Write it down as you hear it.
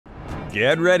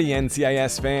Get ready,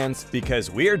 NCIS fans, because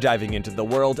we're diving into the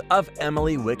world of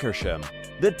Emily Wickersham,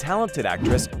 the talented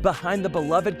actress behind the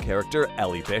beloved character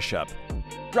Ellie Bishop.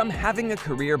 From having a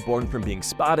career born from being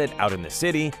spotted out in the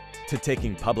city to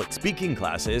taking public speaking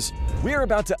classes, we're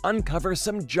about to uncover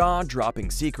some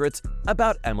jaw-dropping secrets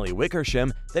about Emily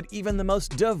Wickersham that even the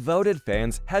most devoted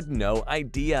fans had no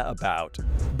idea about.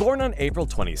 Born on April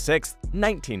 26,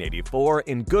 1984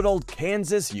 in good old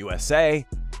Kansas, USA,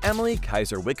 Emily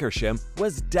Kaiser Wickersham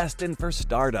was destined for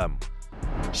stardom.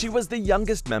 She was the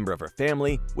youngest member of her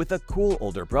family with a cool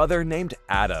older brother named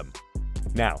Adam.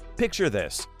 Now, picture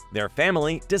this. Their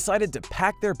family decided to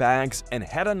pack their bags and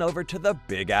head on over to the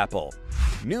Big Apple,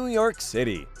 New York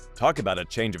City. Talk about a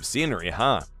change of scenery,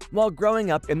 huh? While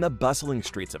growing up in the bustling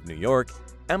streets of New York,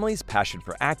 Emily's passion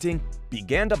for acting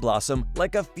began to blossom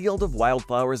like a field of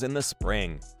wildflowers in the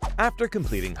spring. After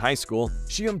completing high school,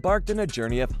 she embarked on a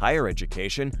journey of higher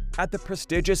education at the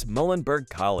prestigious Muhlenberg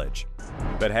College.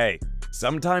 But hey,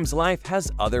 sometimes life has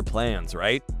other plans,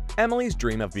 right? Emily's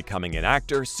dream of becoming an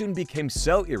actor soon became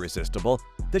so irresistible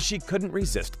that she couldn't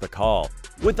resist the call.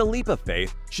 With a leap of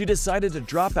faith, she decided to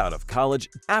drop out of college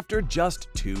after just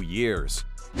 2 years.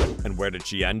 And where did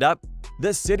she end up?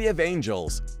 The City of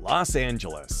Angels, Los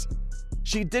Angeles.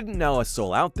 She didn't know a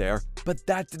soul out there, but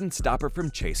that didn't stop her from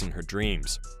chasing her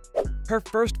dreams. Her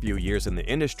first few years in the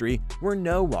industry were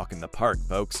no walk in the park,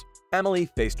 folks. Emily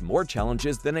faced more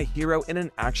challenges than a hero in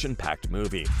an action-packed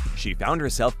movie. She found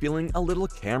herself feeling a little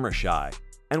camera shy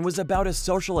and was about as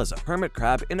social as a hermit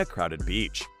crab in a crowded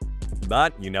beach.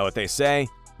 But you know what they say,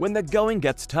 when the going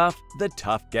gets tough, the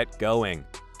tough get going.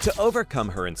 To overcome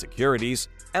her insecurities,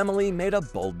 Emily made a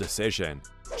bold decision.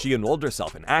 She enrolled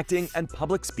herself in acting and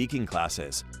public speaking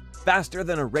classes, faster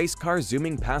than a race car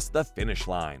zooming past the finish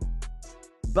line.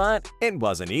 But it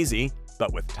wasn't easy.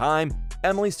 But with time,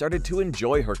 Emily started to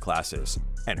enjoy her classes,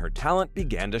 and her talent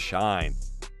began to shine.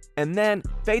 And then,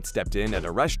 fate stepped in at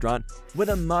a restaurant when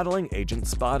a modeling agent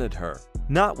spotted her.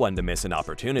 Not one to miss an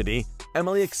opportunity,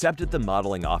 Emily accepted the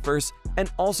modeling offers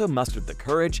and also mustered the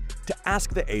courage to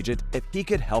ask the agent if he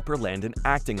could help her land an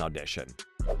acting audition.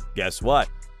 Guess what?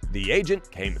 The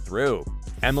agent came through.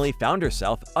 Emily found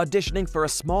herself auditioning for a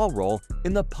small role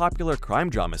in the popular crime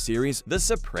drama series The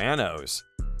Sopranos.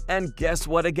 And guess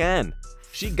what again?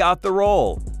 She got the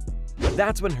role.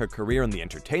 That's when her career in the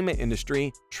entertainment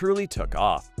industry truly took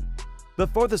off.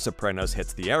 Before The Sopranos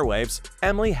hits the airwaves,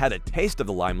 Emily had a taste of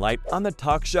the limelight on the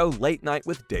talk show Late Night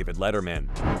with David Letterman.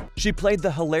 She played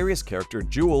the hilarious character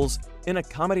Jules in a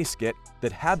comedy skit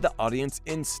that had the audience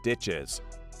in stitches.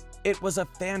 It was a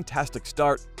fantastic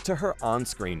start to her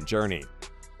on-screen journey.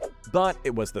 But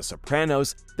it was The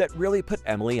Sopranos that really put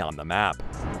Emily on the map.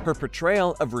 Her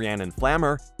portrayal of Rhiannon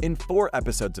Flammer in 4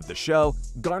 episodes of the show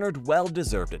garnered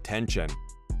well-deserved attention.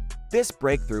 This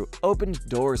breakthrough opened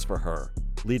doors for her,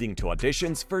 leading to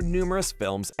auditions for numerous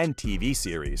films and TV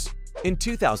series. In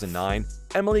 2009,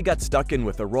 Emily got stuck in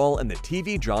with a role in the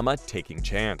TV drama Taking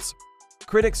Chance.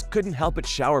 Critics couldn't help but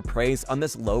shower praise on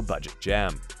this low-budget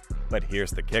gem. But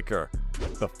here's the kicker.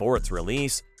 Before its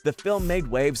release, the film made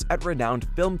waves at renowned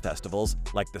film festivals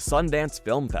like the Sundance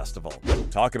Film Festival.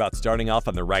 Talk about starting off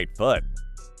on the right foot.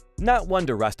 Not one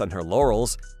to rest on her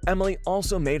laurels, Emily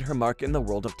also made her mark in the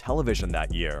world of television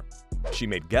that year. She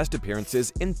made guest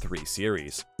appearances in 3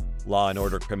 series: Law &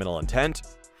 Order: Criminal Intent,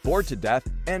 Bored to Death,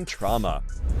 and Trauma.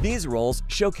 These roles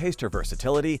showcased her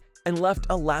versatility and left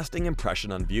a lasting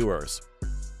impression on viewers.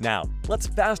 Now, let's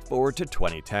fast forward to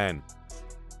 2010.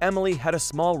 Emily had a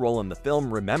small role in the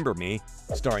film Remember Me,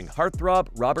 starring heartthrob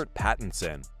Robert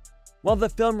Pattinson. While the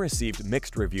film received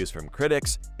mixed reviews from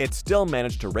critics, it still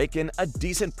managed to rake in a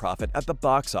decent profit at the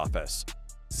box office.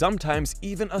 Sometimes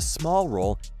even a small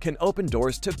role can open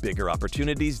doors to bigger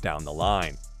opportunities down the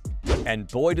line. And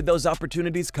boy did those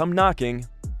opportunities come knocking.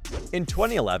 In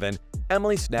 2011,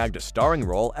 Emily snagged a starring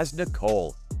role as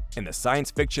Nicole in the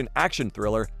science fiction action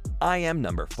thriller I Am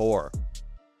Number 4.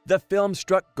 The film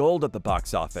struck gold at the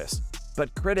box office,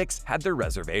 but critics had their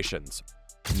reservations.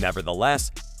 Nevertheless,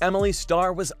 Emily's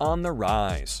star was on the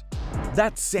rise.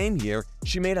 That same year,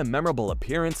 she made a memorable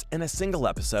appearance in a single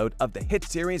episode of the hit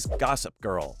series Gossip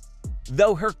Girl.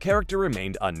 Though her character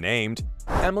remained unnamed,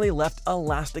 Emily left a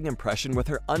lasting impression with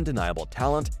her undeniable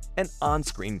talent and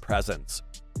on-screen presence.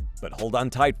 But hold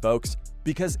on tight, folks,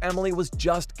 because Emily was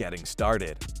just getting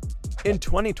started. In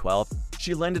 2012,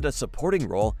 she landed a supporting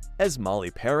role as Molly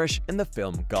Parrish in the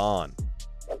film Gone,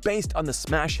 based on the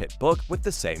smash hit book with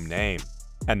the same name.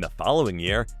 And the following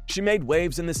year, she made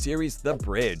waves in the series The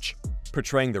Bridge,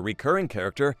 portraying the recurring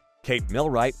character Kate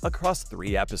Milwright across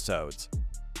 3 episodes.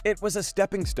 It was a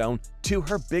stepping stone to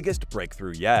her biggest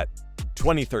breakthrough yet.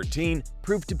 2013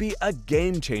 proved to be a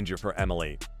game-changer for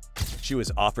Emily. She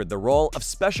was offered the role of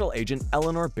Special Agent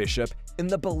Eleanor Bishop in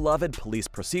the beloved police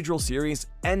procedural series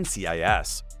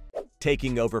NCIS.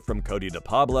 Taking over from Cody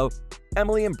DePablo,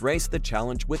 Emily embraced the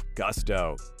challenge with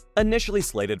gusto. Initially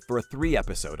slated for a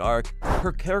 3-episode arc,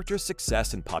 her character's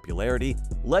success and popularity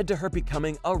led to her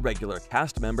becoming a regular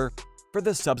cast member for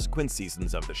the subsequent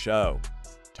seasons of the show.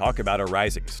 Talk about a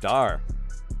rising star.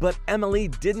 But Emily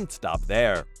didn't stop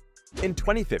there. In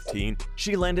 2015,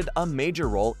 she landed a major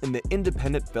role in the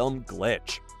independent film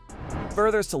Glitch,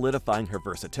 further solidifying her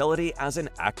versatility as an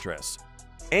actress.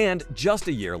 And just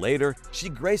a year later, she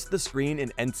graced the screen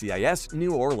in NCIS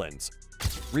New Orleans,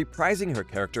 reprising her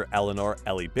character Eleanor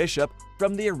 "Ellie" Bishop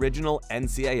from the original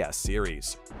NCIS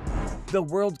series. The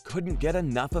world couldn't get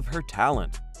enough of her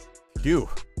talent. Phew,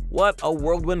 what a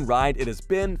whirlwind ride it has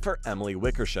been for Emily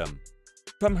Wickersham.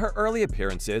 From her early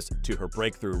appearances to her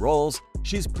breakthrough roles,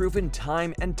 she's proven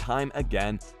time and time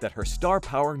again that her star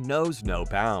power knows no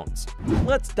bounds.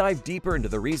 Let's dive deeper into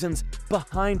the reasons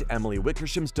behind Emily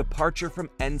Wickersham's departure from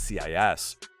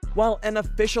NCIS. While an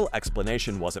official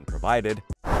explanation wasn't provided,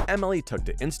 Emily took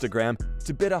to Instagram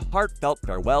to bid a heartfelt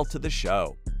farewell to the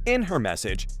show. In her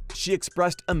message, she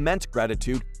expressed immense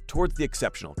gratitude towards the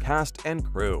exceptional cast and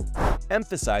crew,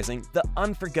 emphasizing the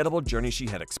unforgettable journey she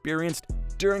had experienced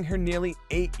during her nearly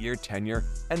 8-year tenure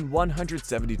and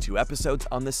 172 episodes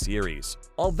on the series.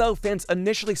 Although fans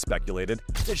initially speculated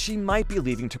that she might be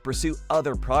leaving to pursue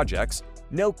other projects,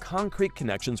 no concrete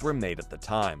connections were made at the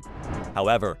time.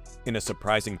 However, in a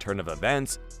surprising turn of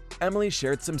events, Emily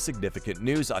shared some significant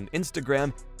news on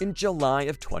Instagram in July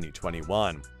of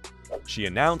 2021. She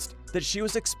announced that she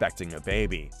was expecting a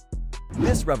baby.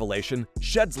 This revelation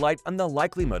sheds light on the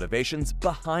likely motivations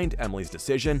behind Emily's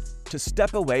decision to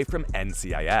step away from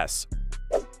NCIS.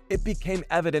 It became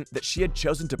evident that she had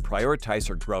chosen to prioritize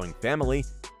her growing family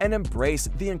and embrace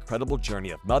the incredible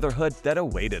journey of motherhood that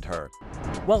awaited her.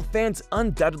 While fans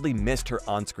undoubtedly missed her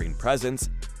on-screen presence,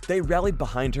 they rallied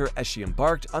behind her as she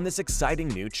embarked on this exciting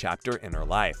new chapter in her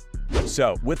life.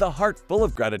 So, with a heart full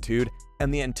of gratitude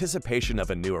and the anticipation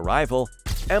of a new arrival,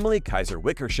 Emily Kaiser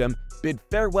Wickersham bid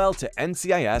farewell to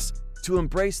NCIS to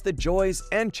embrace the joys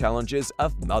and challenges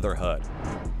of motherhood.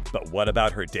 But what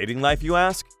about her dating life, you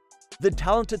ask? The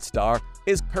talented star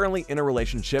is currently in a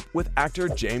relationship with actor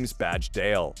James Badge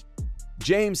Dale.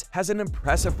 James has an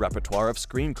impressive repertoire of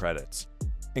screen credits,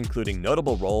 including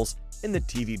notable roles in the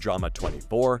TV drama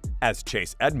 24 as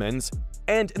Chase Edmonds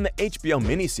and in the HBO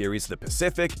miniseries The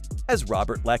Pacific as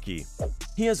Robert Leckie.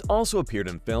 He has also appeared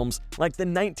in films like the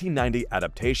 1990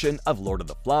 adaptation of Lord of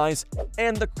the Flies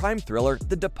and the crime thriller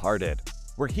The Departed,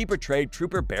 where he portrayed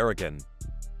Trooper Berrigan.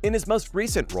 In his most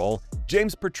recent role,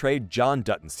 James portrayed John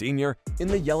Dutton Sr. in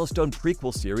the Yellowstone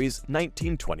prequel series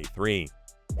 1923.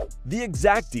 The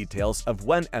exact details of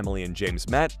when Emily and James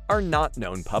met are not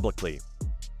known publicly.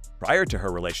 Prior to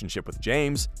her relationship with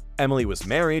James, Emily was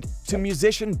married to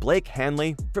musician Blake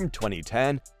Hanley from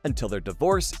 2010 until their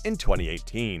divorce in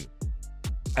 2018.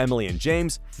 Emily and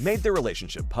James made their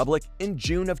relationship public in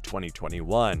June of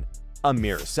 2021, a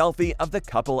mirror selfie of the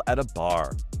couple at a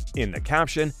bar. In the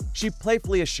caption, she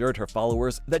playfully assured her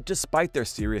followers that despite their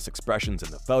serious expressions in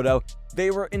the photo,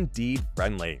 they were indeed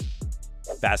friendly.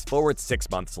 Fast forward 6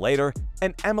 months later,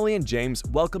 and Emily and James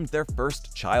welcomed their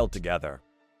first child together,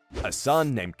 a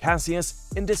son named Cassius,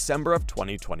 in December of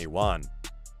 2021.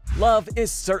 Love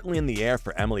is certainly in the air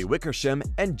for Emily Wickersham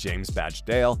and James Badge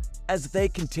Dale as they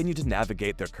continue to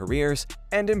navigate their careers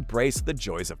and embrace the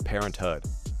joys of parenthood.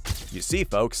 You see,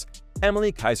 folks,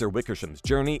 Emily Kaiser Wickersham's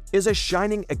journey is a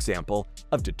shining example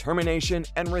of determination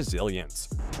and resilience.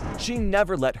 She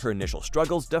never let her initial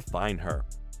struggles define her.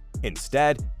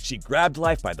 Instead, she grabbed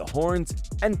life by the horns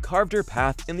and carved her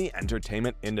path in the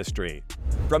entertainment industry.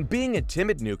 From being a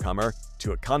timid newcomer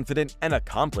to a confident and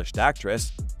accomplished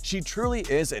actress, she truly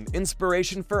is an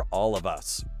inspiration for all of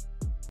us.